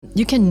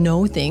you can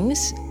know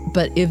things,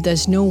 but if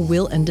there's no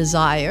will and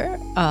desire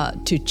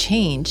to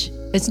change,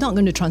 it's not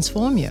going to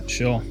transform you.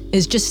 Sure.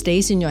 It just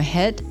stays in your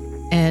head,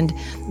 and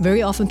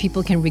very often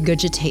people can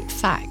regurgitate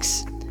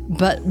facts.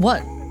 But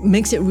what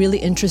makes it really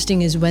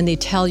interesting is when they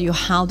tell you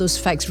how those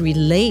facts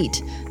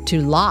relate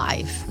to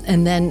life.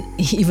 And then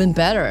even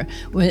better,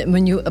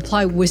 when you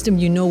apply wisdom,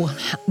 you know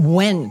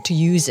when to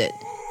use it.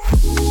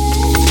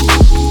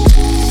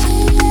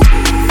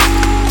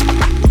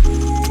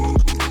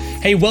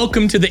 Hey,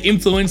 welcome to the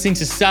Influencing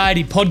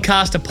Society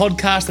podcast, a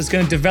podcast that's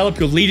going to develop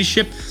your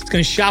leadership, it's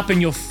going to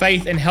sharpen your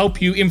faith and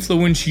help you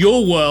influence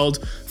your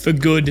world for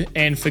good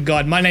and for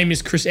God. My name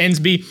is Chris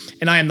Ensby,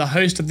 and I am the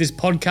host of this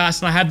podcast,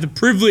 and I have the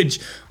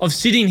privilege of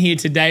sitting here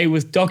today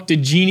with Dr.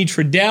 Jeannie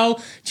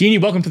Tredell. Jeannie,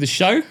 welcome to the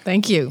show.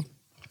 Thank you.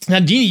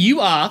 Now, Jeannie,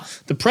 you are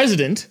the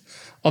president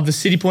of the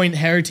City Point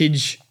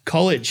Heritage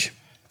College,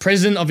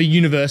 president of a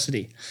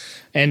university.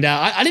 And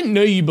I didn't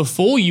know you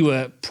before you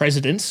were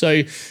president,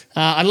 so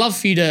I'd love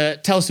for you to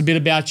tell us a bit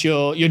about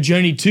your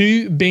journey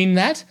to being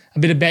that, a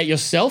bit about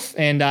yourself,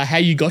 and how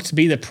you got to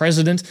be the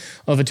president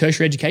of a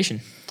tertiary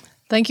education.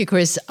 Thank you,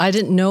 Chris. I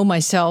didn't know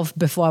myself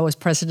before I was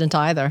president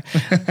either,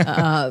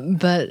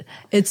 but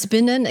it's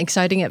been an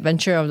exciting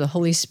adventure of the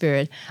Holy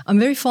Spirit. I'm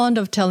very fond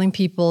of telling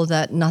people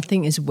that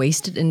nothing is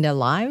wasted in their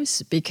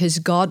lives because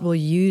God will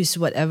use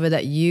whatever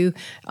that you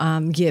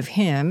give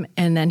Him,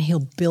 and then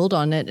He'll build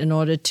on it in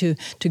order to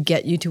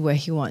get you to where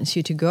He wants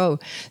you to go.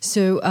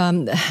 So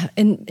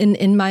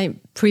in my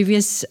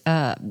previous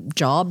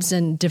jobs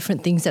and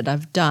different things that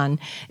I've done,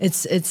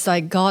 it's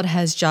like God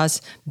has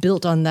just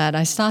built on that.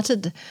 I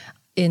started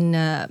in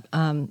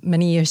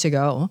many years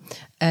ago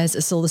as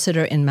a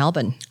solicitor in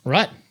Melbourne.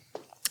 Right.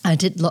 I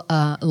did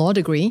a law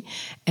degree,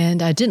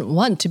 and I didn't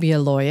want to be a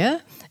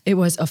lawyer. It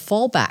was a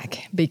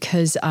fallback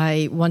because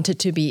I wanted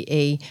to be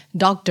a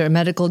doctor, a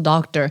medical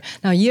doctor.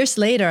 Now, years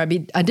later,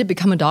 I did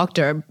become a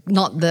doctor,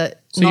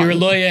 So you're a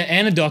lawyer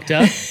and a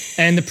doctor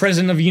and the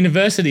president of a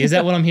university. Is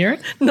that what I'm hearing?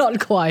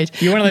 Not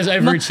quite. You're one of those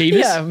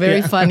overachievers? Yeah,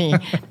 very funny.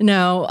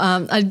 No,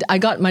 I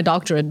got my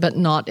doctorate, but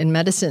not in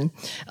medicine.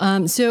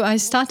 So I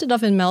started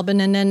off in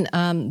Melbourne, and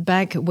then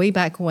way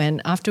back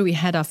when, after we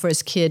had our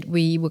first kid,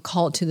 we were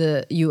called to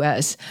the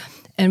U.S.,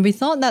 and we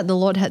thought that the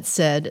Lord had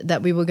said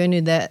that we were going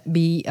to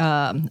be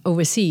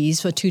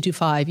overseas for 2 to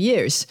 5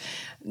 years.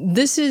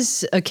 This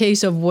is a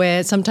case of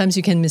where sometimes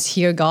you can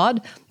mishear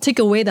God. Take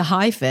away the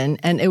hyphen,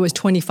 and it was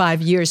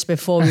 25 years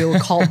before we were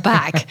called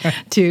back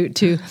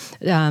to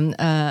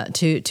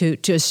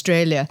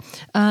Australia.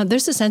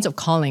 There's a sense of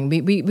calling.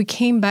 We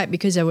came back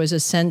because there was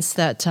a sense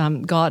that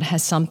God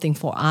has something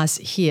for us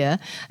here,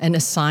 an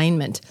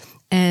assignment,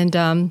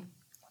 and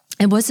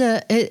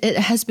it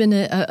has been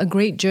a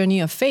great journey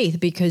of faith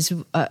because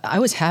I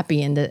was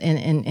happy in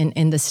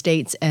the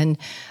States and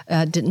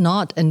did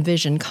not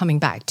envision coming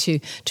back to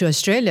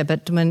Australia.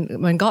 But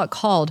when God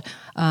called,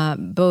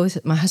 both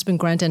my husband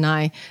Grant and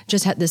I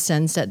just had this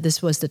sense that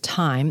this was the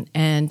time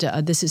and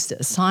this is the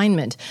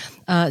assignment.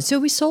 So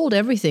we sold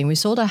everything. We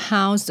sold our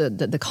house,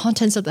 the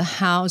contents of the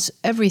house,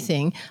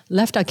 everything,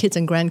 left our kids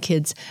and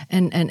grandkids,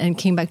 and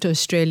came back to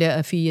Australia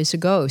a few years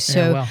ago.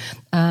 So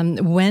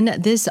when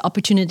this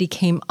opportunity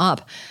came up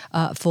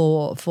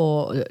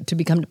to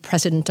become the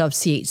president of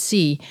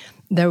CHC,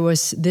 there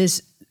was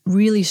this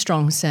really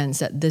strong sense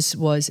that this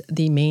was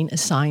the main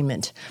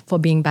assignment for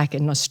being back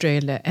in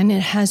Australia. And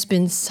it has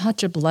been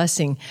such a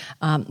blessing.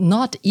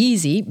 Not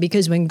easy,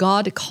 because when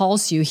God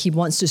calls you, He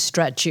wants to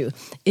stretch you.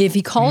 If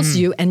He calls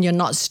you and you're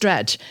not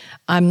stretched,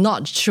 I'm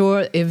not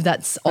sure if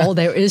that's all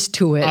there is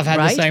to it. I've had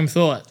the same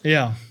thought.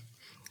 Yeah.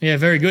 Yeah,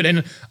 very good.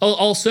 And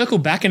I'll circle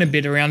back in a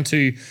bit around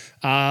to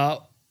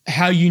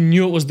how you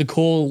knew it was the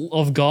call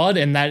of God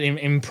and that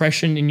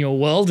impression in your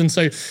world. And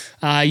so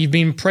you've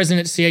been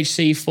president at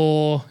CHC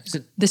for,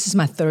 This is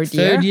my third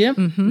year. Third year?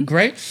 Mm-hmm.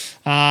 Great.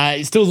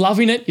 You're still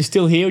loving it. You're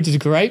still here, which is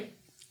great.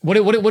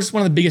 What's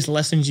one of the biggest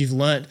lessons you've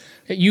learned?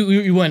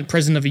 You weren't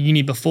president of a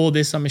uni before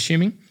this, I'm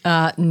assuming?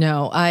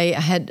 No, I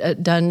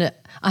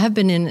have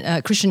been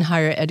in Christian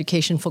higher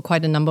education for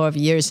quite a number of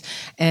years,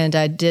 and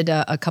I did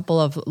a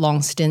couple of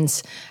long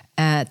stints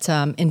at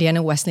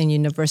Indiana Wesleyan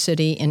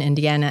University in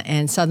Indiana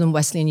and Southern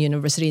Wesleyan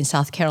University in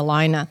South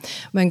Carolina.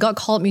 When God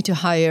called me to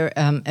higher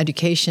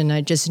education,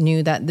 I just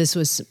knew that this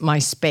was my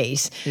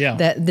space,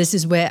 that this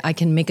is where I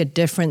can make a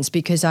difference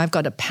because I've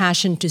got a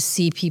passion to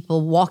see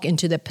people walk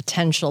into the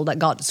potential that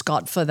God's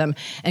got for them.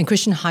 And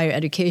Christian higher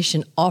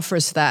education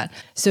offers that.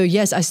 So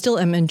yes, I still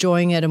am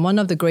enjoying it. And one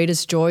of the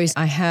greatest joys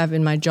I have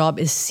in my job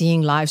is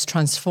seeing lives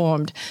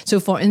transformed.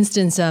 So for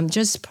instance,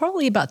 just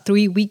probably about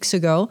 3 weeks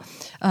ago,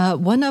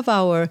 one of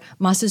our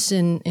Masters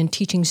in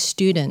Teaching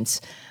students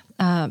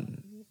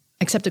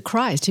accepted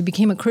Christ. He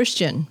became a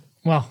Christian.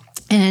 Wow.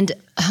 And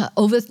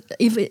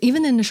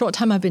even in the short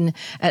time I've been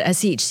at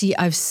SCHC,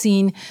 I've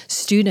seen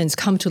students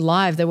come to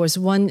life. There was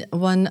one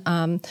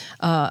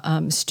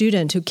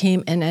student who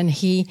came in and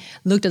he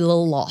looked a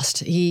little lost.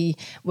 He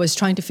was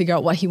trying to figure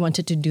out what he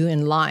wanted to do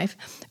in life.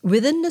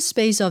 Within the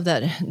space of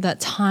that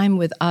time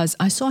with us,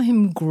 I saw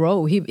him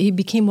grow. He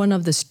became one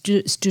of the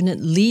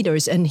student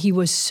leaders, and he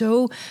was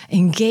so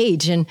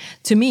engaged. And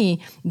to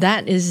me,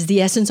 that is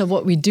the essence of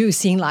what we do,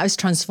 seeing lives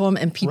transform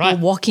and people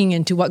walking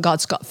into what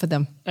God's got for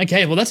them.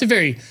 Okay, well, that's a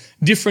very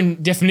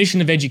different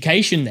definition of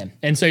education then.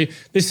 And so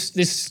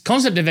this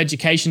concept of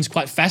education is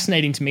quite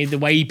fascinating to me, the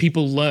way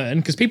people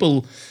learn, because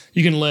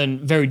you can learn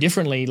very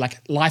differently.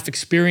 Like life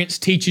experience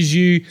teaches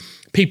you,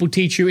 people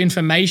teach you,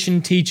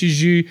 information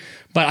teaches you,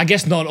 but I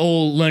guess not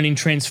all learning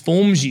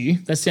transforms you.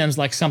 That sounds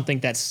like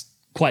something that's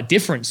quite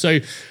different. So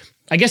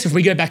I guess if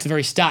we go back to the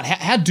very start,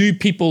 how do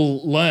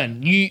people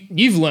learn?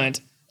 You've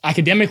learned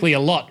academically a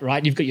lot,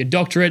 right? You've got your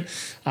doctorate,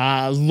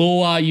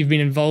 law, you've been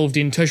involved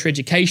in tertiary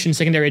education,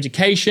 secondary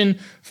education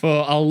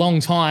for a long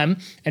time.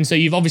 And so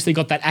you've obviously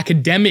got that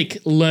academic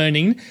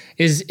learning.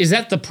 Is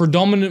that the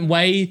predominant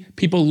way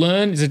people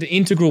learn? Is it an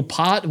integral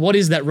part? What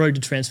is that road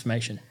to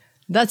transformation?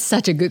 That's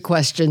such a good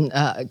question,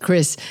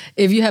 Chris.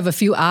 If you have a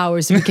few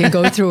hours, we can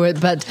go through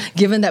it. But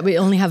given that we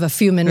only have a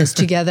few minutes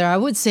together, I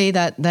would say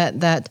that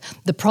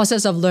the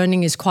process of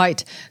learning is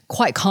quite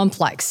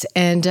complex,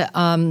 and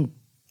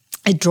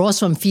it draws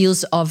from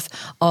fields of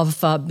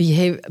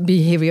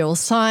behavioral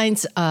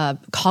science,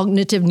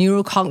 cognitive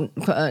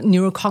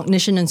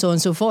neurocognition, and so on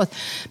and so forth.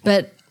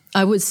 But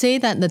I would say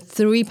that the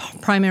three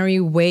primary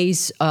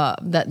ways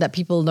that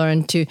people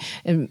learn to,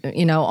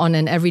 on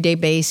an everyday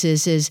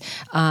basis is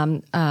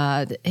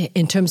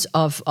in terms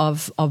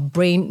of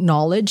brain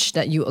knowledge,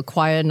 that you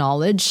acquire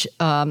knowledge,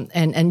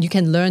 and you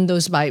can learn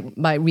those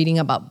by reading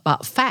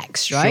about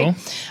facts, right?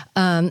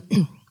 Sure.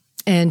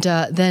 And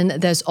then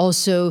there's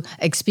also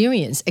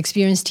experience.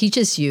 Experience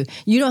teaches you.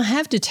 You don't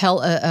have to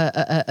tell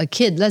a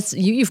kid.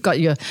 You've got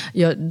your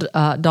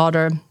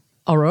daughter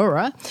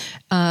Aurora.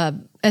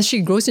 As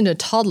she grows into a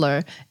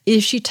toddler,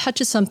 if she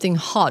touches something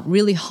hot,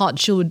 really hot,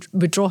 she'll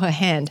withdraw her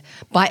hand.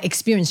 By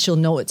experience, she'll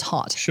know it's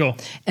hot. Sure.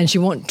 And she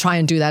won't try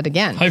and do that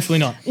again. Hopefully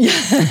not.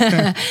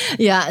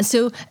 Yeah.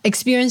 So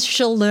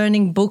experiential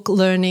learning, book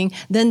learning.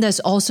 Then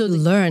there's also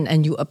learn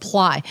and you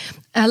apply.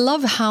 I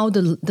love how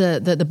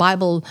the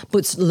Bible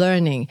puts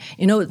learning.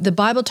 The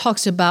Bible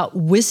talks about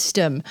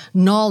wisdom,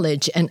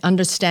 knowledge, and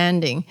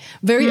understanding.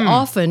 Very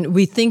often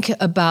we think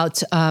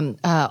about,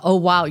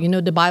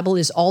 the Bible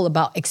is all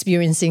about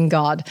experiencing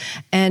God.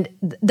 And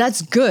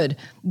that's good,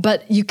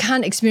 but you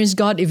can't experience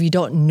God if you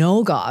don't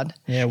know God.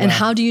 Yeah, wow. And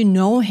how do you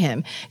know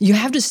Him? You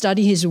have to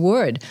study His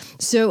Word.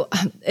 So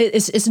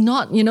it's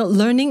not,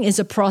 learning is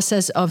a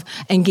process of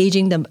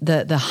engaging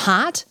the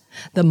heart,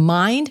 the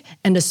mind,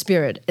 and the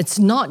spirit. It's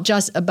not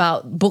just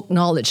about book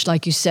knowledge,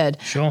 like you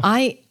said. Sure.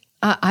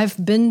 I've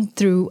been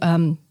through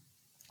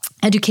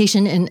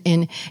education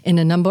in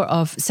a number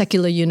of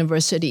secular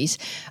universities.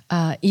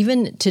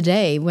 Even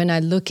today, when I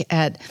look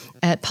at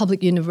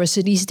public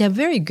universities, they're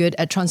very good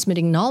at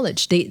transmitting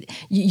knowledge.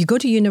 You go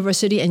to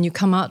university and you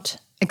come out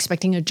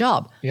expecting a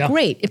job. Yeah.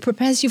 Great. It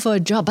prepares you for a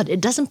job, but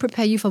it doesn't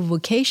prepare you for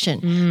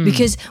vocation.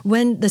 Because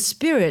when the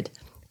spirit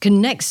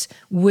connects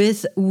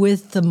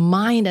with the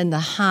mind and the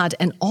heart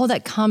and all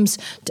that comes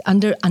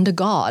under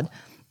God,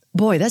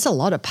 boy, that's a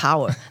lot of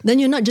power. Then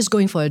you're not just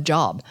going for a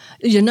job.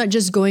 You're not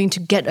just going to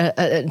get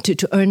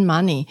to earn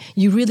money.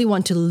 You really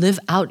want to live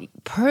out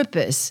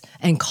purpose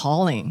and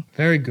calling.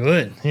 Very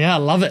good. Yeah, I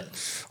love it.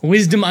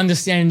 Wisdom,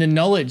 understanding, and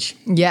knowledge.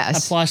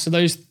 Yes. Applies to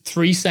those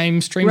three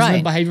same streams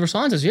of behavioral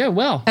sciences. Yeah,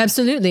 wow.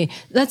 Absolutely.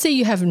 Let's say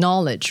you have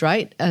knowledge,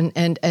 right?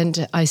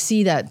 And I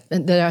see that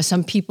there are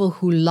some people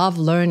who love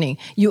learning.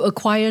 You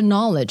acquire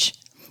knowledge.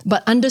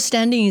 But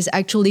understanding is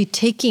actually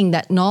taking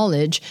that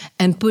knowledge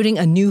and putting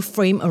a new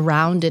frame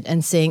around it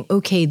and saying,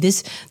 okay,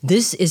 this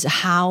is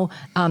how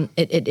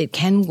it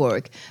can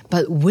work.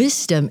 But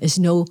wisdom is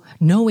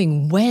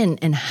knowing when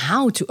and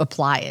how to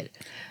apply it.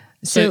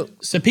 So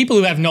people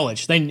who have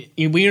knowledge, we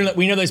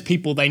know those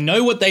people, they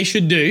know what they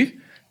should do.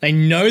 They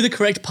know the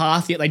correct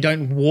path, yet they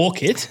don't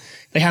walk it.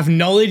 They have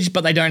knowledge,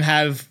 but they don't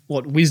have,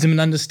 wisdom and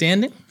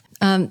understanding?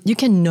 You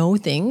can know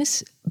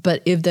things,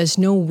 but if there's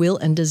no will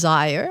and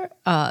desire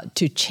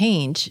to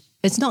change,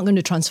 it's not going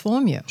to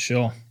transform you.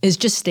 Sure. It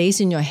just stays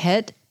in your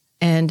head,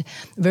 and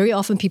very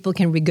often people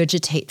can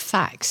regurgitate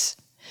facts,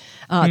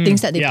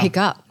 things that they pick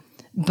up.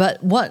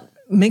 But what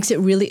makes it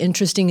really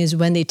interesting is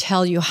when they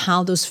tell you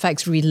how those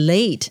facts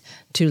relate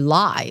to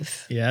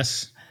life.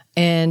 Yes.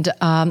 And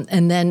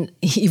then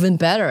even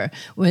better,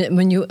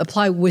 when you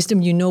apply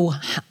wisdom, you know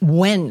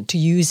when to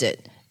use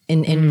it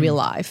in real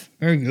life.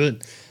 Very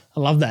good. I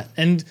love that.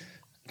 And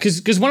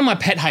because one of my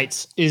pet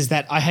hates is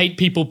that I hate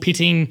people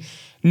pitting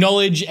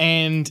knowledge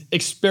and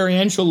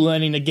experiential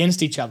learning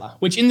against each other,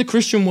 which in the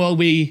Christian world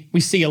we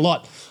see a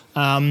lot.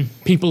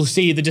 people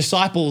see the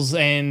disciples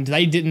and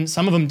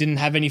some of them didn't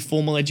have any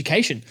formal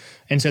education.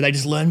 And so they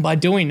just learn by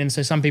doing. And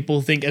so some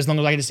people think as long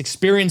as I just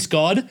experience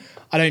God,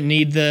 I don't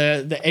need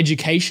the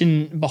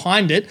education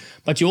behind it.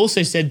 But you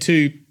also said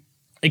to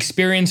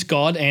experience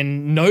God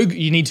and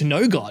you need to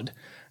know God.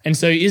 And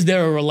so is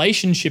there a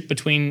relationship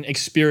between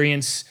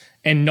experience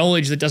and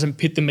knowledge that doesn't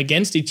pit them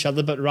against each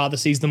other, but rather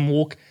sees them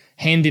walk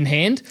hand in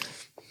hand?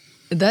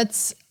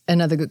 That's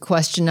another good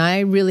question.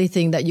 I really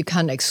think that you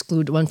can't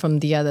exclude one from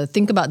the other.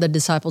 Think about the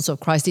disciples of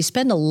Christ. They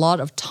spent a lot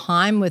of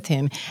time with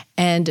him.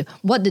 And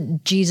what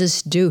did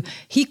Jesus do?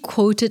 He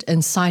quoted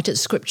and cited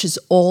scriptures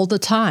all the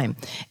time.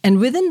 And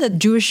within the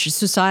Jewish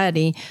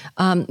society,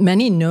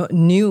 many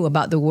knew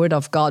about the word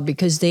of God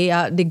because they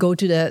go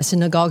to the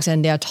synagogues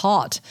and they are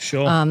taught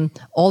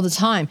all the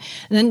time.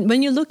 And then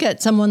when you look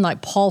at someone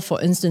like Paul,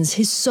 for instance,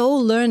 he's so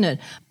learned.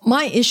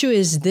 My issue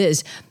is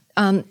this.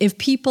 If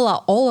people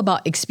are all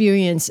about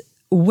experience,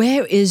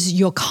 where is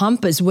your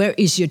compass? Where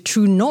is your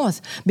true north?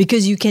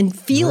 Because you can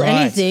feel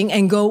anything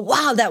and go,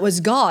 wow, that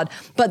was God.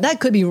 But that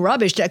could be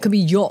rubbish. That could be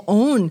your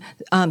own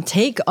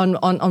take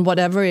on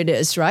whatever it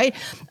is, right?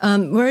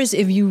 Whereas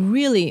if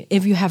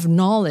you have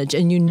knowledge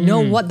and you know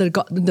what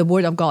the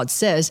Word of God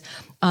says,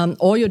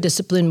 or your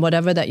discipline,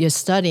 whatever that you're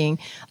studying,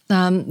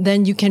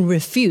 then you can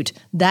refute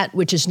that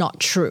which is not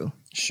true.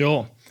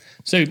 Sure.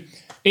 So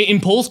in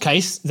Paul's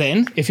case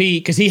then,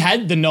 because he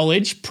had the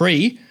knowledge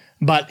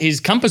but his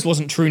compass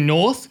wasn't true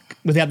north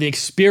without the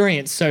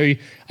experience. So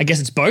I guess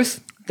it's both.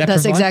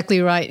 That's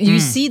exactly right. You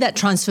see that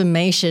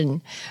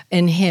transformation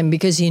in him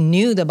because he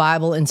knew the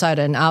Bible inside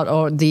and out,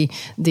 or the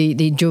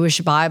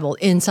Jewish Bible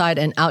inside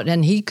and out,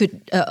 and he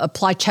could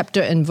apply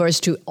chapter and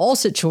verse to all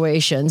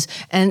situations,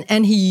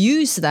 and he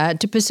used that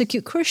to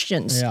persecute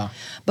Christians. Yeah.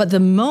 But the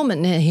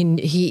moment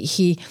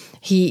he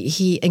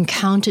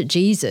encountered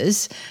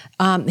Jesus,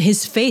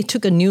 his faith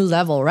took a new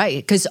level, right?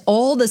 Because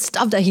all the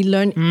stuff that he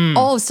learned,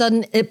 all of a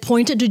sudden, it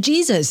pointed to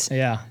Jesus.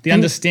 Yeah, the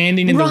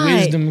understanding and the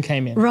wisdom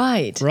came in.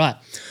 Right.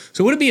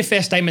 So would it be a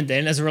fair statement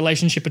then, as a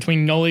relationship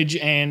between knowledge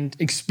and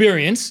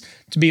experience,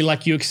 to be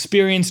like you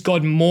experience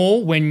God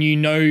more when you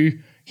know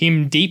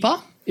him deeper?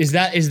 Is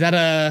that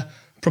a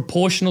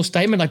proportional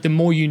statement? Like the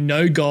more you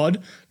know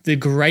God, the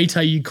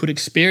greater you could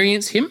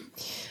experience him?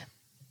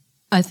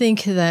 I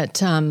think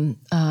that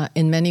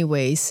in many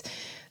ways,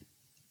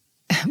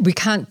 we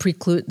can't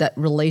preclude that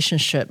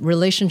relationship.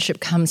 Relationship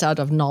comes out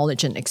of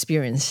knowledge and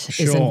experience.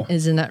 Sure.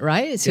 Isn't that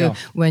right? So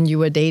when you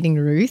were dating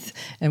Ruth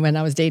and when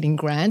I was dating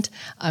Grant,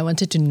 I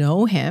wanted to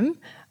know him,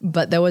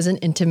 but there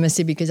wasn't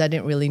intimacy because I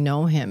didn't really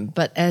know him.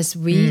 But as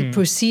we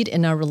proceed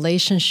in our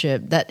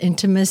relationship, that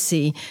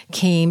intimacy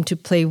came to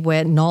play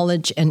where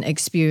knowledge and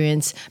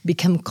experience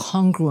become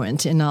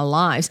congruent in our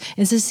lives.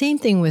 It's the same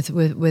thing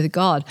with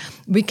God.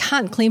 We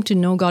can't claim to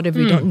know God if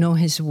we don't know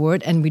his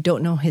word and we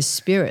don't know his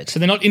spirit. So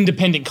they're not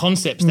independent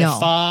concepts. They're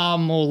far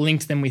more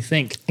linked than we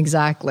think.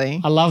 Exactly.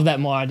 I love that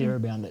more idea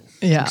around it.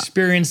 Yeah.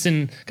 Experience,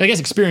 and I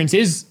guess experience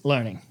is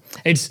learning.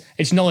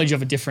 It's knowledge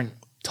of a different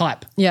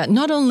type. Yeah,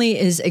 not only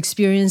is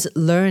experience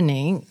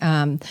learning,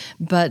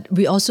 but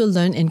we also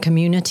learn in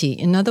community.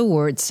 In other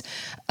words,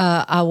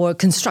 our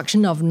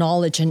construction of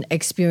knowledge and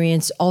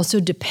experience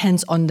also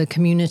depends on the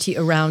community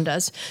around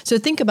us. So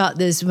think about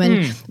this,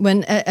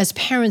 when as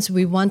parents,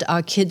 we want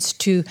our kids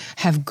to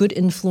have good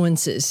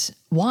influences.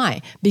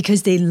 Why?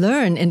 Because they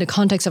learn in the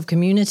context of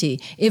community.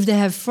 If they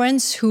have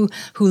friends who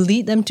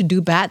lead them to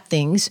do bad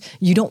things,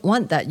 you don't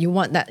want that. You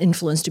want that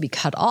influence to be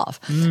cut off.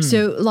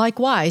 So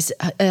likewise,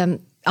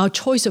 our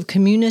choice of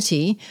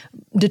community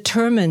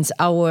determines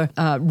our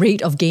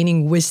rate of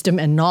gaining wisdom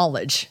and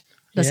knowledge.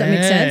 Does that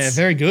make sense? Yeah,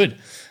 very good.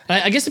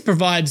 I guess it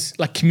provides,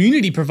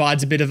 community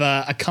provides a bit of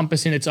a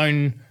compass in its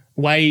own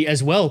way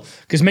as well,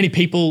 because many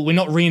people, we're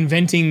not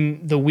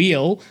reinventing the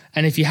wheel,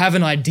 and if you have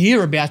an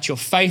idea about your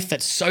faith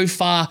that's so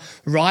far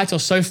right or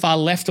so far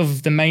left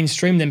of the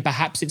mainstream, then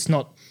perhaps it's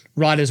not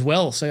right as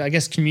well. So I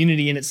guess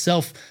community in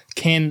itself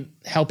can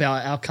help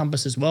our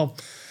compass as well.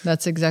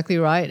 That's exactly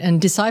right.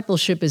 And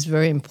discipleship is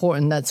very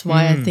important. That's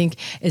why I think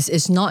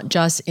it's not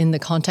just in the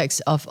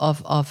context of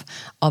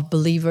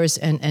believers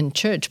and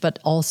church, but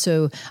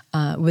also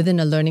within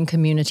a learning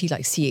community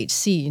like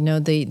CHC. You know,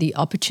 the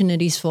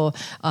opportunities for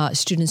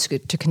students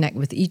to connect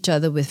with each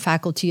other, with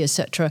faculty,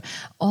 etc.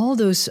 All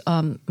those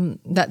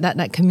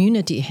that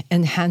community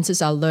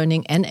enhances our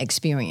learning and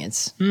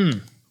experience.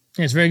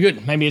 Yeah, it's very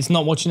good. Maybe it's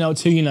not what you know,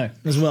 it's who you know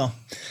as well.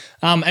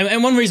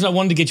 And one reason I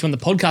wanted to get you on the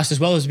podcast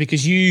as well is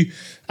because you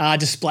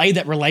display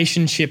that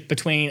relationship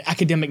between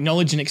academic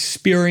knowledge and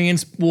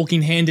experience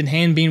walking hand in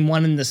hand, being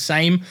one and the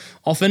same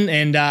often.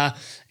 And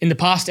in the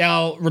past,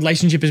 our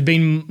relationship has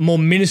been more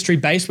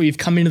ministry-based, where you've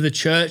come into the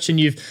church and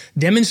you've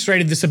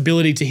demonstrated this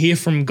ability to hear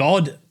from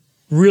God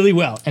really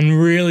well and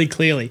really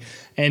clearly.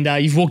 And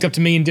you've walked up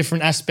to me in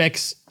different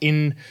aspects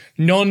in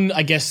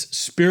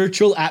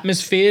spiritual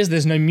atmospheres.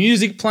 There's no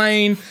music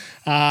playing.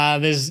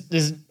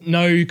 There's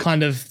no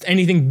kind of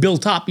anything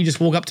built up. You just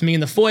walk up to me in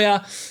the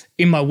foyer,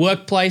 in my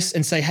workplace,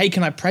 and say, hey,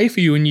 can I pray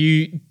for you? And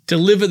you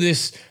deliver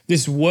this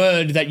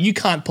word that you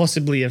can't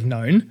possibly have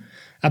known.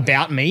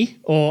 about me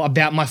or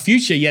about my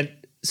future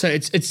yet. So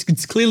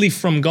it's clearly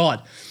from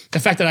God. The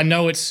fact that I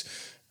know it's,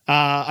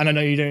 and I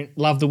know you don't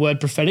love the word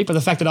prophetic, but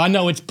the fact that I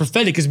know it's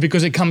prophetic is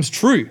because it comes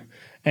true.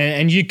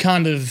 And you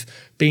kind of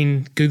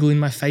been Googling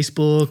my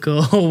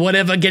Facebook or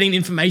whatever, getting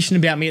information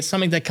about me. It's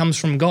something that comes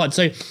from God.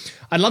 So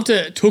I'd love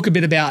to talk a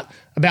bit about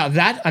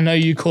that. I know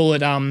you call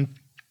it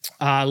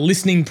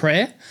listening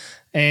prayer.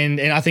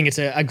 And I think it's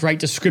a great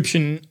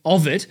description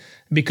of it,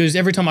 because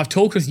every time I've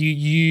talked with you,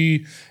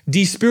 you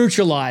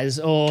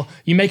despiritualize or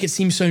you make it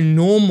seem so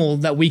normal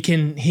that we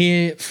can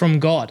hear from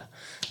God.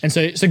 And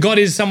so God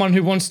is someone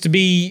who wants to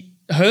be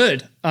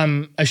heard,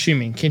 I'm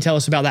assuming. Can you tell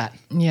us about that?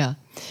 Yeah.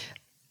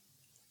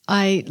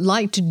 I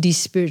like to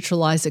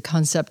despiritualize the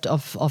concept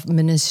of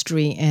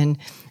ministry and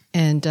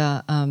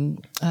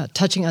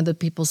touching other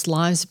people's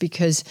lives,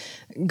 because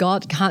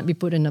God can't be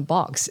put in a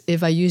box.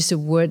 If I use the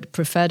word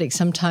prophetic,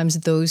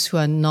 sometimes those who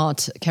are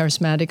not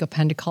charismatic or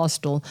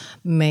Pentecostal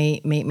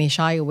may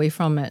shy away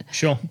from it.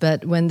 Sure.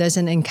 But when there's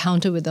an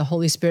encounter with the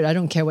Holy Spirit, I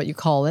don't care what you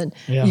call it,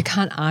 you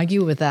can't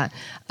argue with that.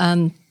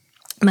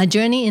 My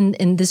journey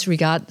in this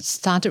regard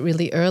started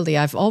really early.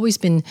 I've always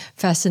been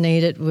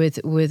fascinated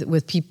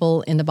with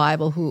people in the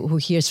Bible who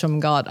hears from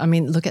God. I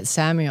mean, look at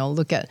Samuel.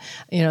 Look at,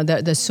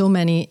 there's so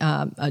many,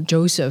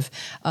 Joseph,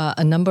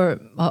 a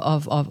number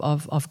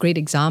of great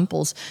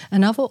examples.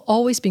 And I've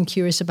always been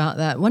curious about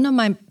that. One of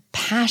my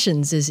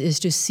passions is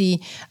to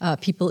see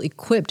people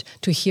equipped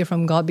to hear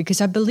from God, because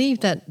I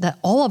believe that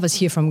all of us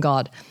hear from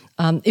God.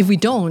 If we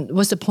don't,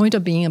 what's the point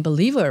of being a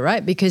believer,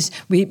 right? Because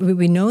we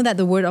know that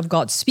the word of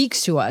God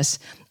speaks to us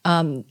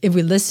if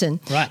we listen.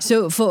 Right.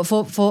 So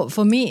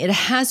for me, it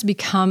has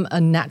become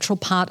a natural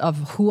part of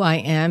who I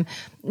am,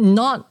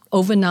 not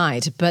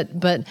overnight, but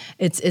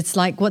it's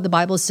like what the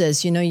Bible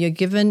says. You're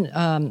given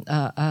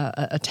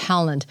a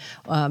talent.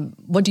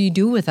 What do you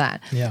do with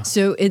that? Yeah.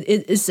 So it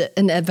is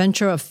an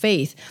adventure of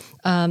faith.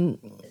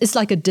 It's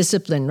like a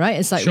discipline, right?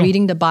 It's like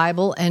reading the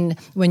Bible, and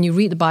when you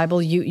read the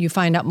Bible, you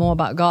find out more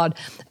about God.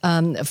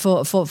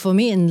 For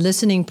me, in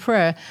listening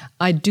prayer,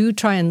 I do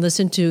try and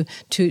listen to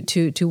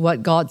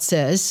what God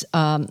says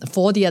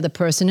for the other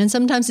person, and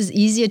sometimes it's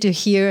easier to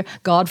hear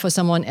God for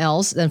someone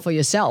else than for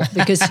yourself,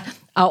 because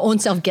our own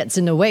self gets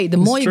in the way. The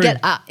more you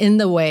get in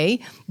the way,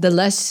 the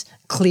less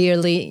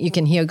clearly you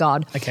can hear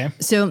God. Okay.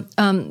 So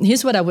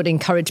here's what I would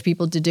encourage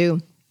people to do.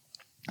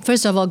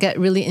 First of all, get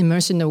really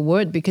immersed in the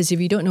Word, because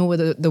if you don't know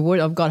the Word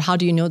of God, how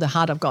do you know the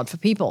heart of God for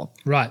people?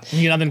 Right.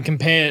 And you can then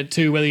compare it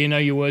to whether you know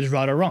your words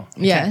right or wrong.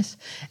 Okay. Yes.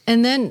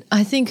 And then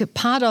I think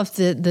part of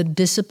the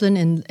discipline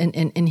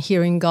in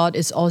hearing God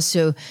is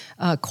also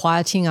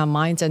quieting our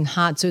minds and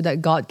hearts so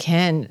that God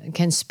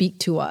can speak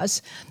to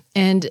us.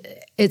 And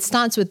it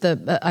starts with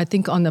I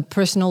think on the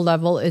personal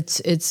level, it's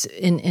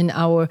in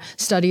our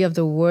study of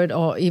the Word,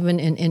 or even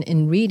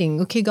in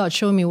reading. Okay, God,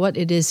 show me what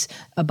it is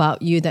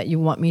about you that you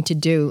want me to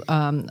do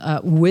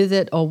with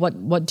it, or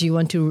what do you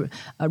want to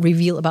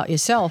reveal about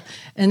yourself?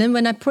 And then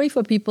when I pray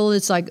for people,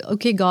 it's like,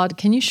 okay, God,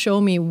 can you show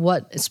me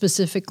what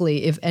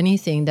specifically, if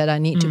anything, that I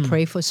need to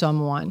pray for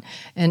someone?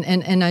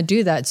 And I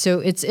do that. So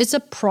it's a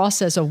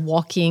process of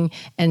walking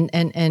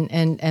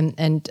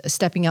and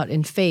stepping out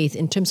in faith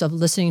in terms of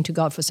listening to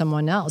God for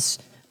someone else.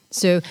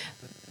 So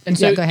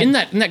in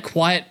that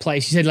quiet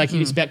place, you said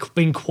it's about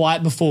being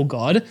quiet before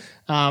God.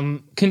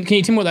 Can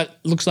you tell me what that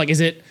looks like?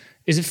 Is it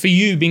for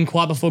you being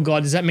quiet before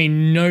God? Does that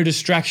mean no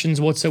distractions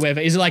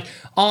whatsoever? Is it like,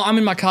 I'm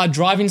in my car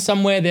driving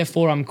somewhere,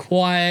 therefore I'm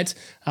quiet?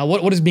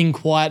 What does being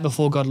quiet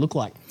before God look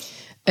like?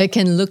 It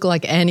can look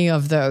like any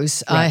of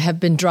those. Right. I have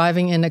been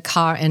driving in a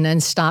car and then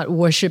start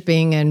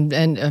worshiping,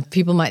 and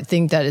people might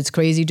think that it's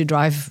crazy to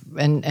drive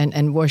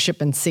and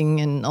worship and sing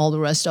and all the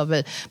rest of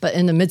it. But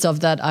in the midst of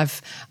that,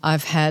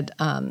 I've had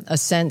a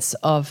sense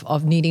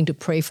of needing to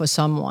pray for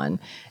someone,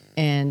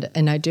 and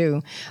I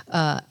do.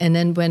 And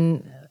then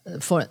when,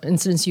 for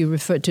instance, you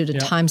referred to the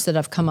times that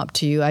I've come up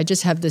to you, I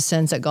just have the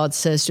sense that God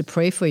says to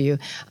pray for you.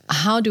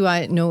 How do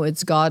I know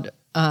it's God?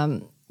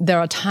 There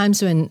are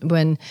times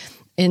when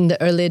in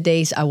the earlier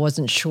days, I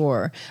wasn't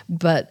sure.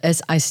 But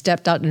as I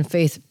stepped out in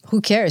faith,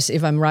 who cares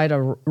if I'm right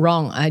or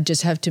wrong? I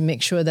just have to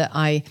make sure that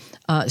I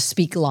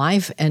speak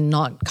life and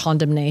not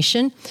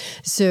condemnation.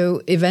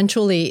 So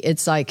eventually,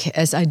 it's like,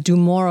 as I do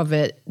more of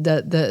it,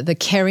 the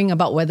caring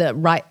about whether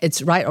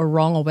it's right or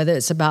wrong, or whether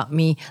it's about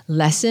me,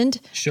 lessened.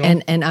 Sure.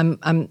 And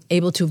I'm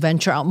able to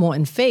venture out more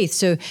in faith.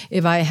 So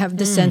if I have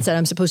the sense that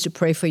I'm supposed to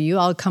pray for you,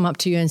 I'll come up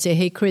to you and say,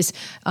 hey, Chris,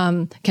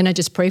 can I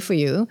just pray for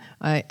you?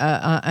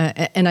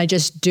 And I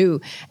just do.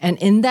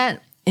 And in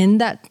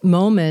that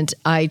moment,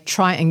 I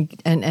try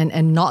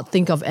and not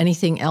think of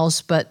anything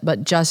else,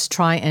 but just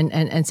try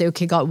and say,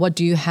 okay, God, what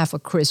do you have for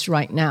Chris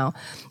right now?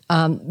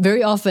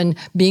 Very often,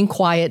 being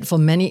quiet for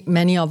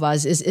many of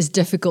us is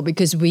difficult,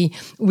 because we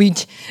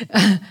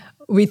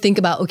think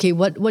about, okay,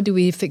 what do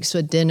we fix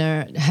for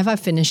dinner? Have I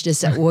finished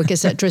this at work,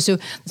 etc. So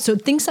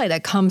things like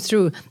that come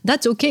through.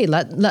 That's okay.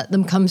 Let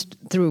them come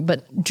through.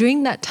 But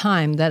during that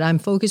time that I'm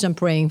focused on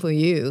praying for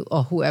you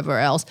or whoever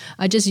else,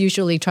 I just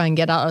usually try and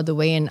get out of the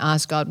way and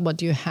ask God, what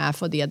do you have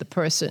for the other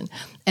person?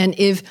 And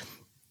if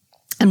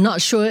I'm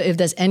not sure if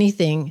there's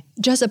anything,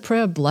 just a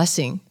prayer of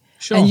blessing.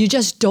 Sure. And you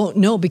just don't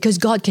know, because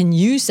God can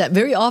use that.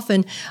 Very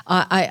often,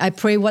 I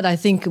pray what I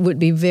think would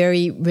be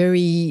very,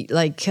 very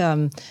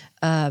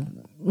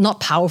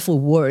not powerful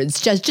words,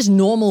 just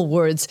normal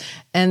words.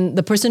 And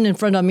the person in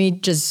front of me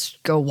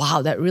just go,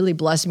 wow, that really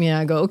blessed me. And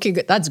I go, okay,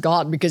 good, that's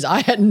God, because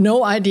I had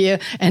no idea,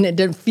 and it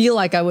didn't feel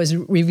like I was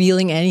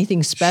revealing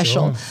anything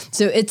special. Sure.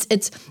 So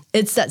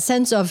it's that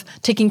sense of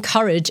taking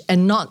courage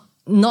and not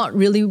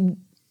really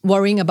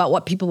worrying about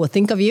what people will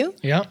think of you.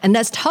 Yeah. And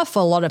that's tough for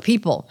a lot of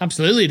people.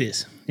 Absolutely it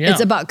is. Yeah.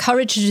 It's about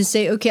courage to just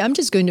say, okay, I'm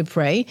just going to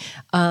pray.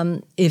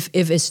 If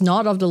it's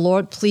not of the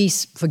Lord,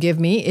 please forgive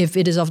me. If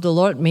it is of the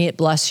Lord, may it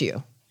bless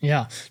you.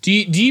 Yeah. Do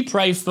you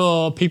pray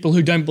for people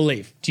who don't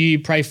believe? Do you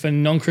pray for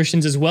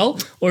non-Christians as well?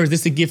 Or is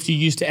this a gift you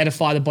use to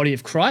edify the body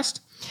of Christ?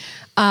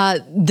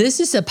 This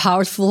is a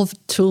powerful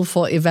tool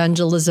for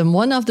evangelism.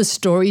 One of the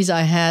stories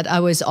I had, I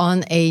was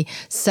on a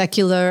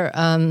secular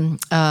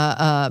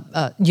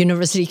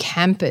university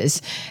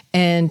campus,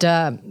 and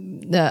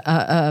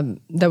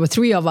there were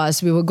three of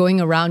us. We were going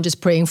around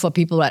just praying for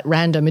people at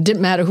random. It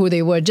didn't matter who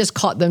they were, just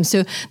caught them.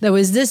 So there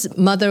was this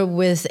mother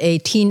with a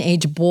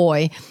teenage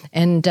boy,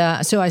 and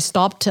so I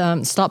stopped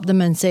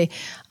them and say,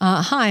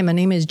 "Hi, my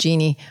name is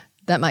Jeannie."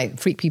 That might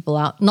freak people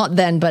out. Not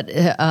then, but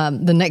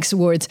the next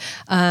words.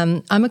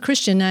 I'm a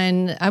Christian,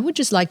 and I would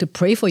just like to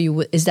pray for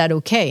you. Is that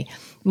okay?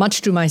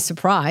 Much to my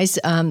surprise,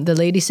 the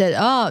lady said,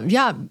 "Oh,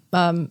 yeah,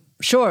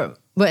 sure.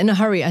 We're in a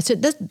hurry." I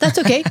said, "That's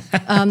okay.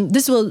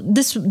 This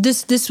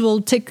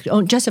will take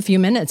just a few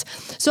minutes."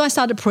 So I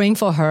started praying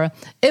for her.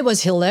 It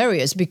was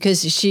hilarious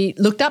because she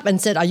looked up and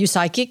said, "Are you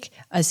psychic?"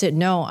 I said,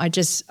 "No, I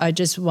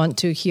just want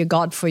to hear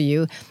God for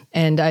you,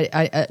 and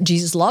I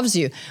Jesus loves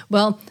you."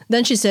 Well,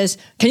 then she says,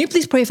 "Can you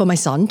please pray for my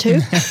son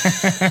too?"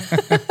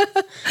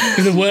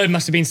 Because the word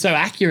must have been so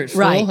accurate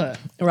for her.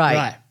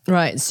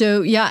 Right.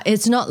 So yeah,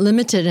 it's not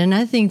limited, and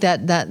I think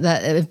that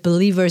if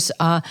believers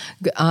are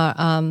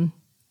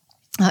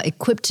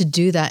equipped to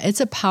do that, it's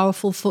a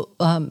powerful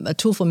a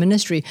tool for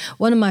ministry.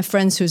 One of my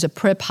friends who's a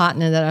prayer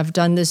partner that I've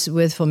done this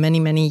with for many,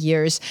 many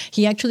years,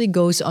 he actually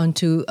goes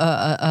onto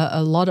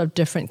a lot of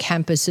different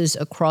campuses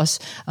across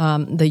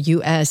the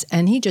U.S.,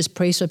 and he just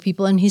prays for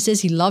people. And he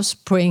says he loves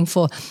praying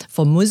for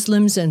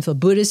Muslims and for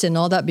Buddhists and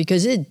all that,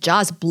 because it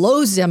just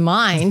blows their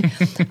mind,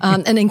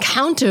 an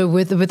encounter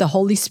with the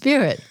Holy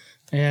Spirit.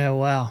 Yeah,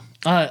 wow.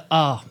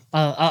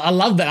 I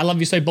love that. I love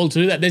you so bold to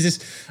do that. There's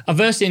a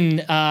verse in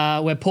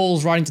where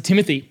Paul's writing to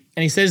Timothy,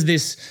 and he says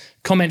this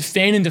comment,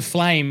 "Fan into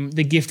flame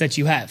the gift that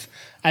you have."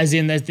 As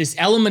in, there's this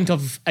element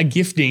of a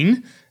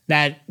gifting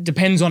that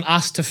depends on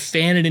us to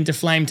fan it into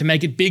flame, to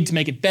make it big, to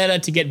make it better,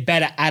 to get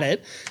better at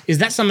it. Is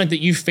that something that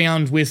you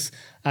found with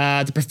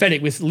the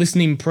prophetic, with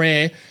listening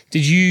prayer?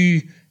 Did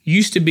you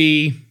used to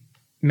be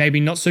maybe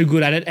not so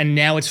good at it, and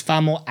now it's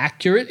far more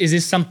accurate? Is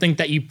this something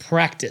that you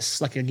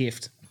practice like a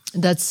gift?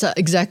 That's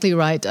exactly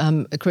right,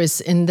 Chris.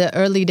 In the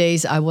early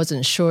days, I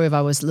wasn't sure if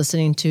I was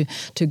listening to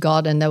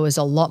God, and there was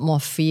a lot more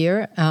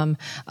fear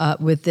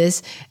with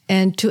this.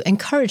 And to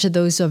encourage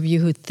those of you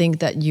who think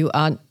that you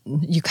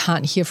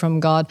can't hear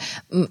from God,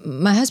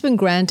 my husband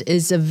Grant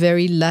is a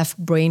very left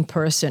brain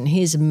person.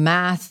 He's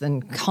math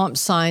and comp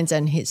science,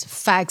 and he's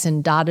facts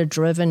and data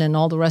driven and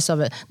all the rest of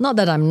it. Not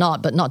that I'm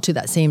not, but not to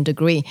that same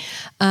degree.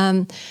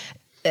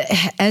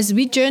 As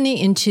we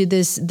journey into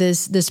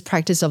this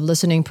practice of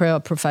listening prayer, or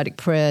prophetic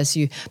prayer, as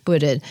you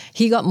put it,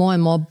 he got more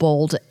and more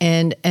bold,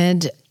 and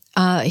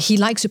he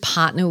likes to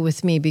partner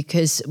with me,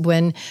 because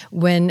when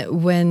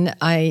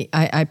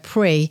I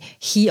pray,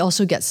 he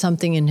also gets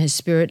something in his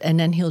spirit, and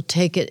then he'll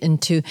take it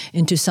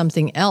into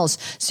something else.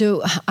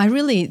 So I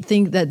really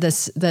think that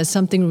there's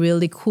something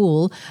really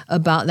cool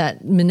about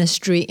that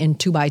ministry in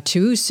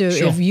 2x2. So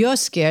Sure. If you're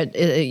scared,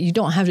 you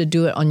don't have to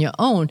do it on your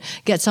own.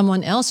 Get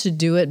someone else to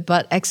do it,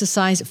 but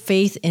exercise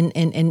faith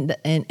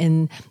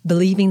in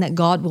believing that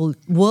God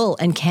will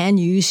and can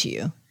use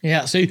you.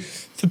 Yeah, so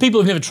for people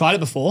who've never tried it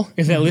before,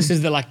 if they're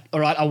listeners, they're like, all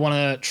right, I want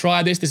to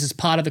try this. This is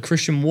part of the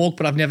Christian walk,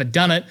 but I've never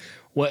done it.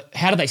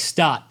 How do they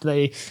start? Do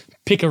they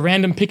pick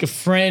a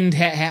friend?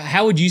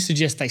 How would you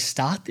suggest they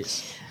start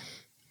this?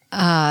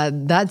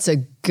 That's a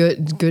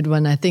good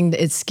one. I think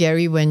it's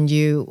scary when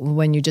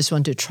you just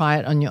want to try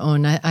it on your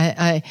own.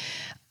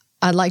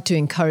 I'd like to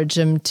encourage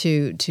them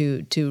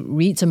to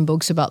read some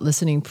books about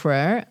listening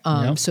prayer,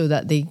 so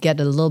that they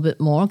get a little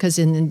bit more, because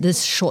in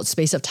this short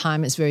space of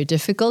time, it's very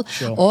difficult.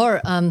 Sure.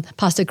 Or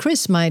Pastor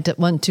Chris might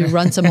want to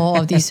run some more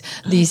of these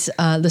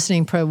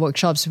listening prayer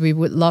workshops. We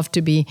would love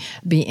to be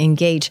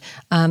engaged.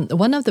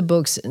 One of the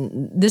books,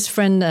 this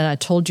friend that I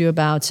told you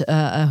about,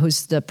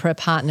 who's the prayer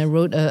partner,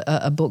 wrote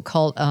a book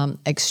called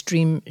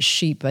Extreme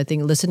Sheep. I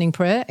think listening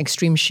prayer,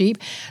 Extreme Sheep.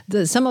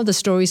 Some of the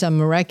stories are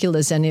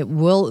miraculous, and it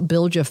will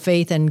build your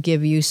faith and give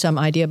you some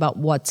idea about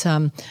what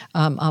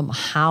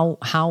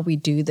how we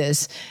do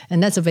this,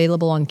 and that's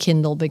available on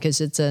Kindle because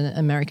it's an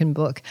American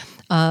book.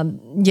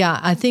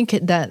 I think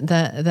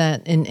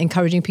that in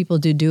encouraging people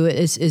to do it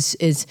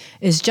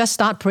is just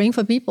start praying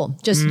for people.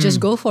 Just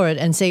go for it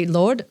and say,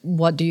 Lord,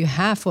 what do you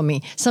have for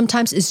me?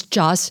 Sometimes it's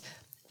just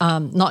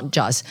not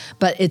just,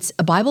 but it's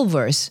a Bible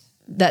verse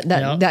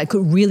that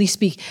could really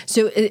speak.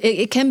 So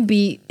it can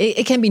be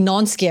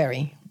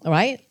non-scary. All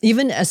right.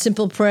 Even a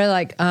simple prayer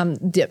like,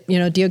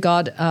 dear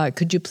God,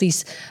 could you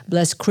please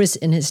bless Chris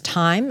in his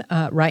time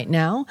right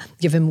now?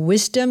 Give him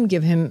wisdom,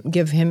 give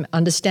him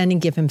understanding,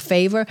 give him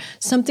favor.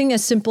 Something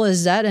as simple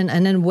as that,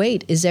 and then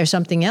wait. Is there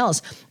something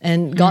else?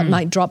 And God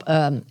might drop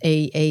a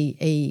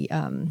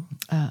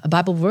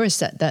Bible verse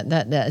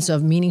that is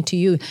of meaning to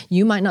you.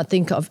 You might not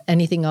think of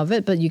anything of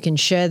it, but you can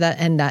share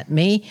that, and that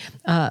may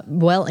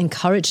well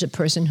encourage the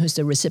person who's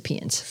the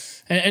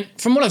recipient. And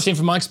from what I've seen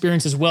from my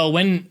experience as well,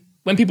 when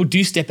people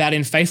do step out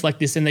in faith like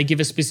this and they give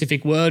a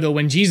specific word, or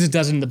when Jesus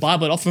does it in the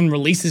Bible, it often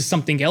releases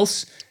something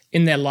else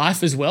in their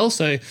life as well.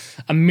 So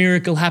a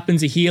miracle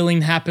happens, a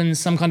healing happens,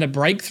 some kind of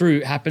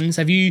breakthrough happens.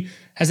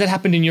 Has that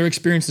happened in your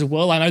experience as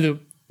well? I know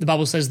the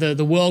Bible says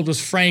the world was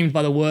framed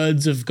by the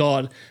words of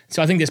God.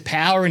 So I think there's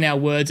power in our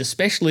words,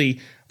 especially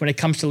when it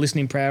comes to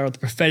listening prayer or the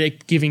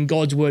prophetic, giving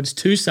God's words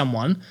to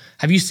someone.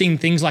 Have you seen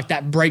things like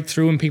that break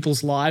through in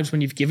people's lives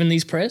when you've given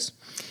these prayers?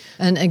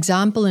 An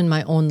example in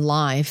my own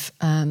life,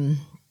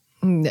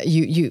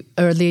 you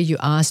earlier you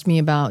asked me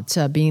about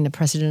being the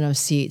president of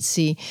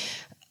CHC.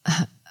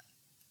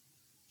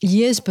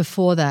 Years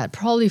before that,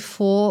 probably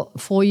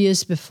four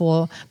years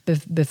before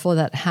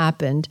that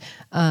happened,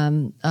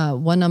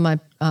 one of my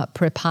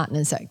prayer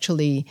partners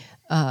actually,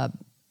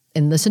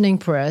 in listening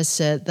prayer,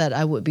 said that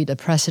I would be the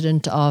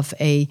president of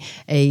a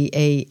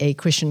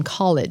Christian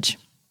college.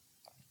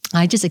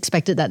 I just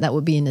expected that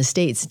would be in the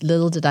States.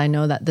 Little did I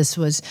know that this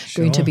was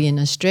going to be in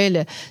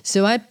Australia.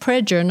 So I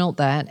prayer journaled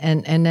that.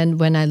 And then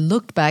when I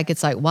looked back,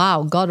 it's like,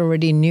 wow, God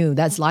already knew.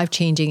 That's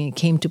life-changing. It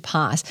came to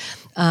pass.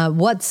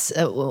 What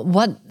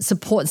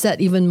supports that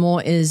even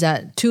more is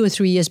that 2 or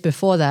 3 years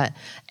before that,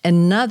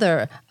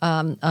 another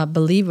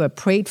believer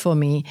prayed for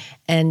me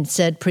and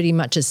said pretty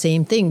much the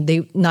same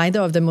thing. Neither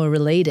of them were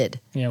related.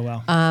 Yeah,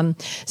 wow.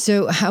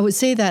 So I would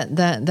say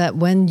that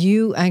when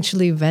you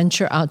actually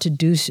venture out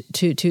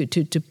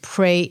to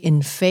pray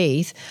in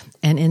faith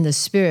and in the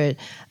Spirit,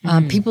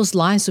 people's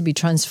lives will be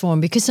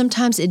transformed, because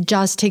sometimes it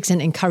just takes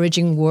an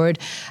encouraging word,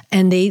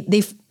 and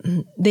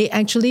they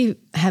actually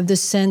have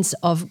this sense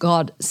of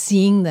God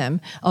seeing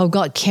them, of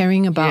God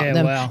caring about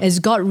them, as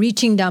God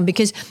reaching down.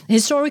 Because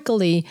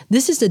historically,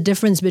 this is the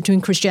difference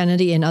between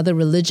Christianity and other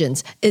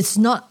religions. It's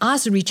not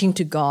us reaching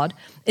to God.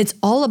 It's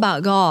all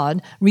about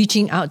God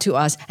reaching out to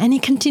us. And he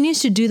continues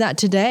to do that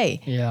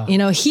today.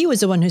 Yeah. He was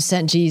the one who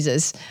sent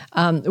Jesus.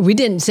 We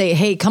didn't say,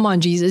 hey, come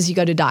on, Jesus, you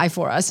got to die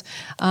for us.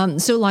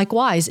 So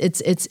likewise,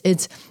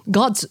 it's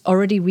God's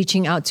already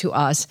reaching out to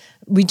us.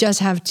 We just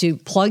have to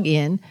plug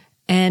in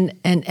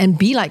and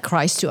be like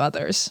Christ to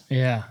others.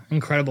 Yeah,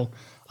 incredible.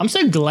 I'm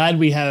so glad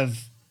we have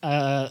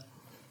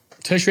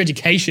tertiary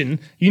education,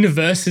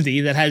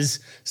 university that has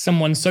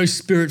someone so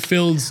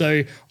spirit-filled,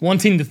 so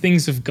wanting the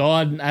things of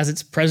God as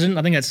it's present.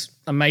 I think that's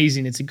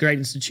amazing. It's a great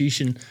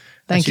institution.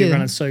 Thank you.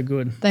 Run it so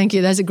good. Thank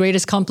you. That's the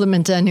greatest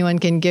compliment anyone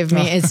can give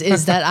me.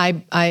 is that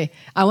I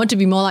want to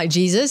be more like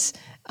Jesus,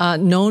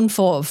 known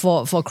for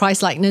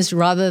Christ-likeness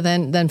rather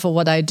than for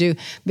what I do,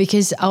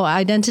 because our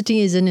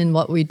identity isn't in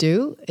what we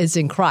do, it's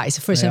in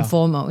Christ first and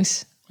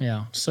foremost.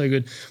 Yeah, so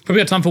good.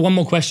 Probably got time for one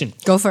more question.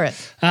 Go for it.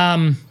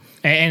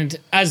 And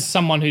as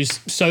someone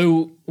who's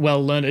so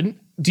well learned,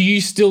 do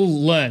you still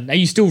learn? Are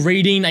you still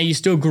reading? Are you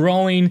still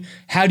growing?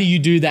 How do you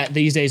do that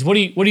these days? What are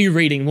you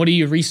reading? What are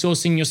you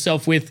resourcing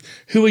yourself with?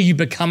 Who are you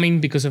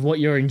becoming because of what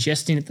you're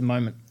ingesting at the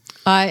moment?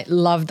 I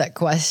love that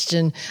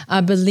question.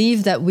 I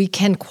believe that we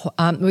can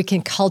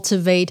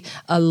cultivate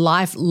a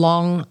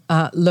lifelong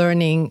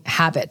learning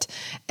habit,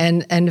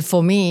 and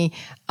for me,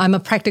 I'm a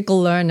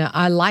practical learner.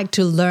 I like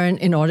to learn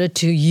in order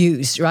to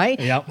use. Right?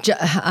 Yep.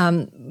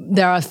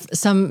 There are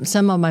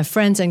some of my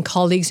friends and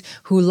colleagues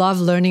who love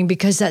learning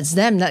because that's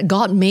them. That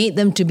God made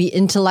them to be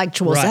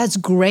intellectuals. Right. That's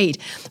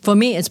great. For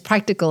me, it's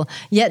practical.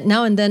 Yet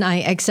now and then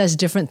I access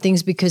different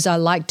things because I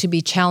like to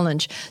be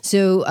challenged.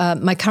 So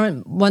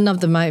one of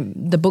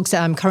the books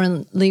that I'm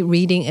currently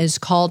reading is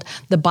called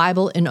The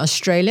Bible in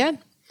Australia.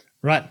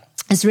 Right.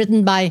 It's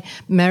written by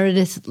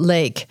Meredith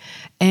Lake.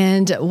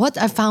 And what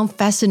I found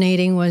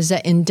fascinating was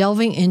that in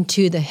delving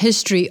into the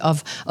history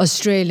of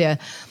Australia,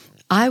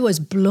 I was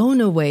blown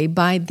away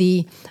by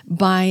the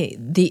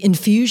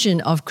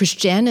infusion of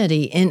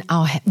Christianity in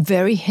our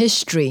very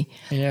history.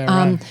 Yeah,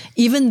 right.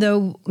 Even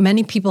though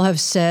many people have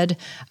said,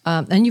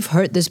 and you've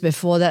heard this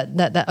before,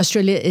 that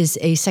Australia is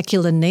a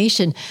secular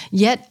nation,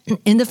 yet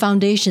in the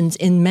foundations,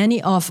 in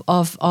many of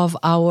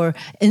our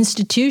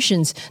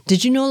institutions,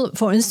 did you know,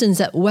 for instance,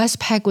 that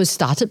Westpac was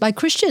started by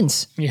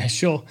Christians? Yeah,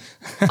 sure.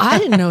 I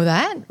didn't know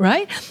that,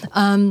 right?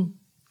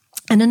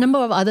 And a number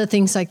of other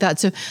things like that.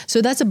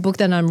 So that's a book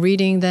that I'm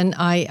reading. Then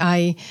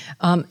I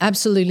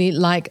absolutely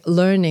like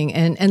learning.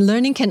 And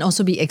learning can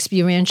also be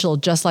experiential,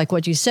 just like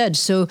what you said.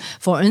 So,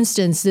 for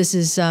instance, this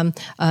is a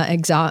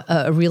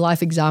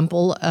real-life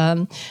example.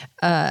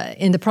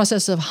 In the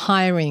process of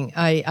hiring,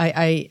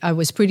 I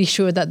was pretty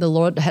sure that the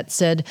Lord had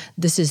said,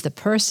 this is the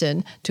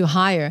person to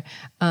hire.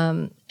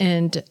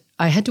 And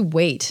I had to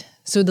wait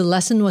So the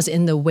lesson was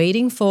in the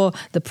waiting for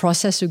the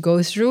process to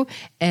go through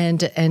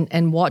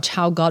and watch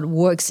how God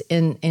works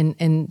in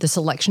the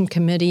selection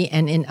committee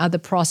and in other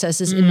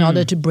processes in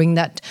order to bring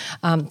that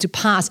to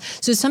pass.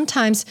 So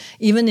sometimes,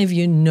 even if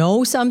you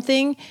know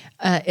something,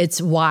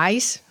 it's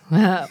wise.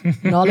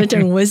 Knowledge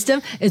and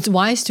wisdom. It's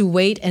wise to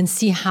wait and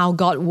see how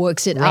God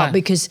works it out.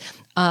 Because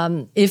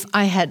if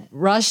I had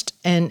rushed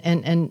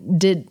and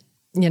did,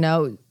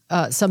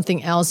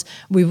 something else,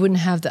 we wouldn't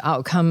have the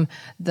outcome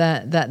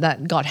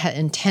that God had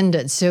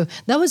intended. So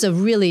that was a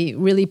really,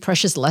 really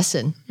precious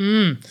lesson.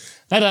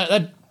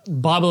 That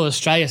Bible of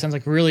Australia sounds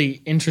like a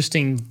really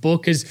interesting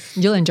book, because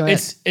you'll enjoy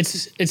it.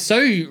 It's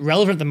so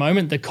relevant at the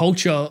moment, the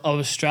culture of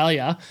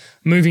Australia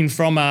moving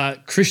from a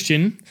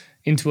Christian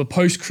into a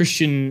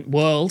post-Christian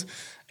world.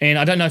 And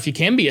I don't know if you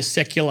can be a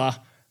secular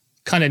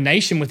kind of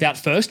nation without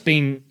first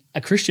being a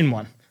Christian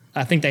one.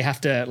 I think they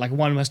have to,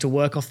 one has to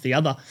work off the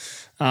other.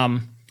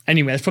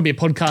 Anyway, that's probably a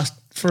podcast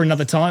for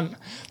another time.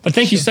 But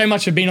thank you so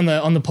much for being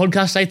on the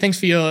podcast today. Thanks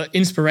for your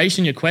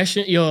inspiration,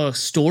 your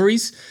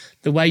stories,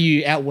 the way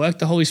you outwork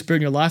the Holy Spirit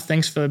in your life.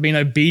 Thanks for being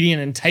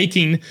obedient and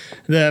taking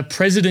the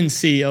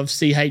presidency of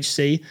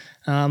CHC.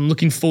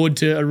 Looking forward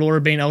to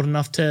Aurora being old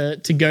enough to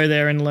go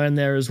there and learn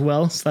there as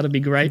well. So that'd be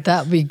great.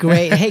 That'd be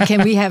great. Hey,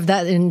 can we have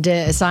that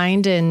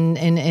signed in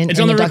It's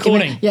on the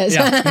recording. Yes.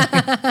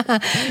 Yeah.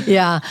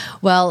 Yeah.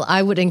 Well,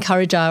 I would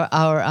encourage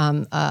our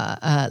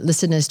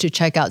listeners to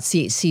check out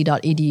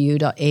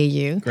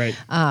chc.edu.au. Great.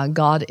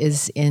 God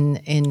is in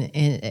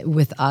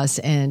with us,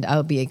 and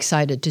I'll be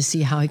excited to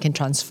see how He can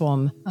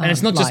transform and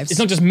it's not lives.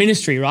 just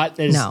ministry, right?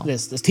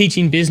 There's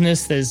teaching,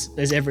 business.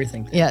 There's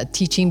everything. Yeah,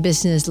 teaching,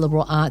 business,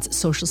 liberal arts,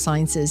 social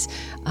sciences.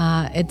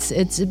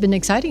 It's been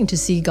exciting to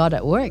see God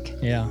at work.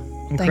 Yeah,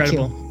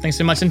 incredible. Thanks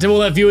so much. And to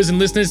all our viewers and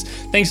listeners,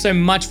 thanks so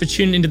much for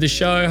tuning into the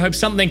show. I hope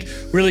something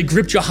really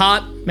gripped your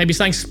heart. Maybe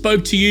something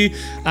spoke to you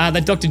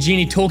that Dr.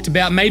 Jeannie talked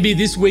about. Maybe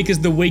this week is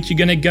the week you're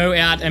going to go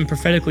out and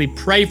prophetically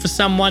pray for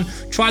someone.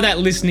 Try that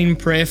listening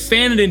prayer,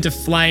 fan it into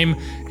flame,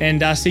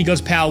 and see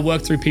God's power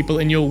work through people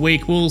in your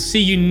week. We'll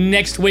see you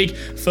next week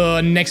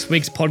for next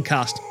week's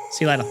podcast.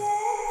 See you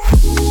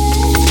later.